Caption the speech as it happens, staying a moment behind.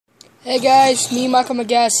Hey guys, me Michael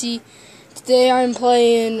Magassi. Today I'm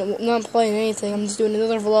not playing anything, I'm just doing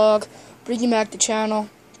another vlog, bringing back the channel.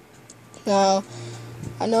 Now,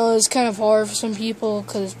 I know it's kind of hard for some people,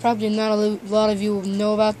 because probably not a lot of you will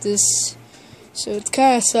know about this. So it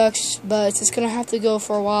kind of sucks, but it's going to have to go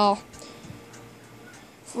for a while.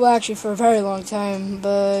 Well, actually for a very long time,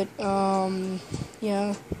 but,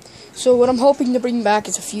 yeah. So what I'm hoping to bring back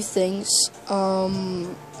is a few things.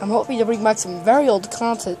 I'm hoping to bring back some very old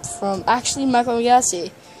content from actually Michael Magassi.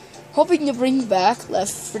 Hoping to bring back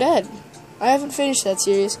Left 4 Dead. I haven't finished that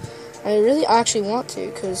series. I really actually want to,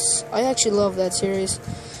 because I actually love that series.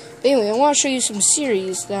 But anyway, I want to show you some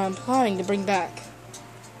series that I'm planning to bring back.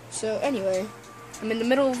 So anyway, I'm in the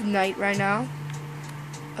middle of the night right now.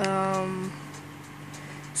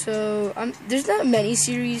 There's not many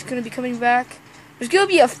series going to be coming back. There's going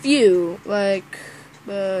to be a few, but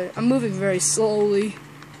I'm moving very slowly.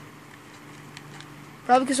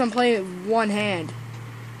 Probably because I'm playing with one hand.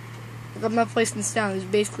 Like, I'm not placing this down, it's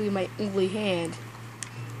basically my only hand.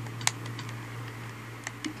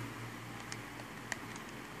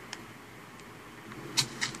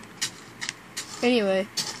 Anyway,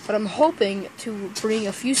 but I'm hoping to bring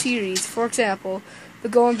a few series, for example, the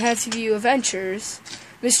Golden Pants Review Adventures,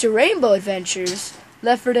 Mr. Rainbow Adventures,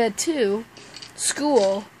 Left 4 Dead 2,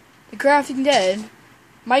 School, The Crafting Dead,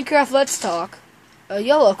 Minecraft Let's Talk,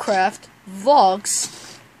 Yellowcraft,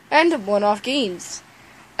 Vlogs, and one-off games.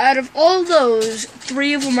 Out of all those,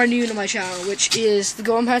 3 of them are new to my channel, which is the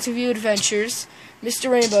Golden Pants Review Adventures,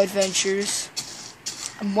 Mr. Rainbow Adventures,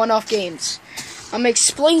 and one-off games. I'm going to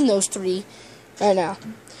explain those 3 right now.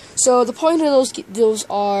 So the point of those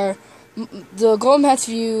are, the Golden Pants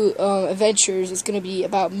Review Adventures is going to be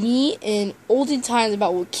about me in olden times,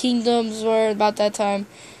 about what kingdoms were about that time,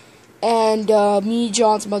 and me,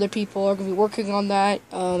 John, some other people are going to be working on that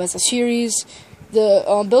as a series.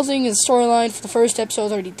 The building and storyline for the first episode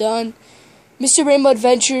is already done. Mr. Rainbow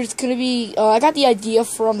Adventures is going to be, I got the idea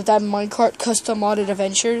from the Diamond Minecart custom modded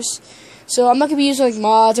adventures. So I'm not going to be using like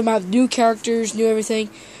mods, I'm going to have new characters, new everything.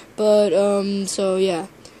 But, so yeah.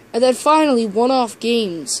 And then finally, one-off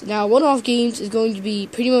games. Now, one-off games is going to be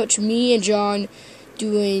pretty much me and John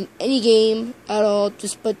doing any game at all,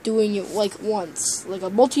 but doing it like once. Like a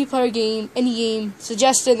multiplayer game, any game.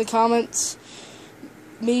 Suggest it in the comments.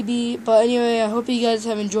 Maybe. But anyway, I hope you guys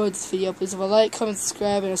have enjoyed this video. Please leave a like, comment,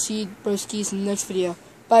 subscribe, and I'll see you broskies in the next video.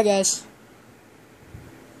 Bye, guys.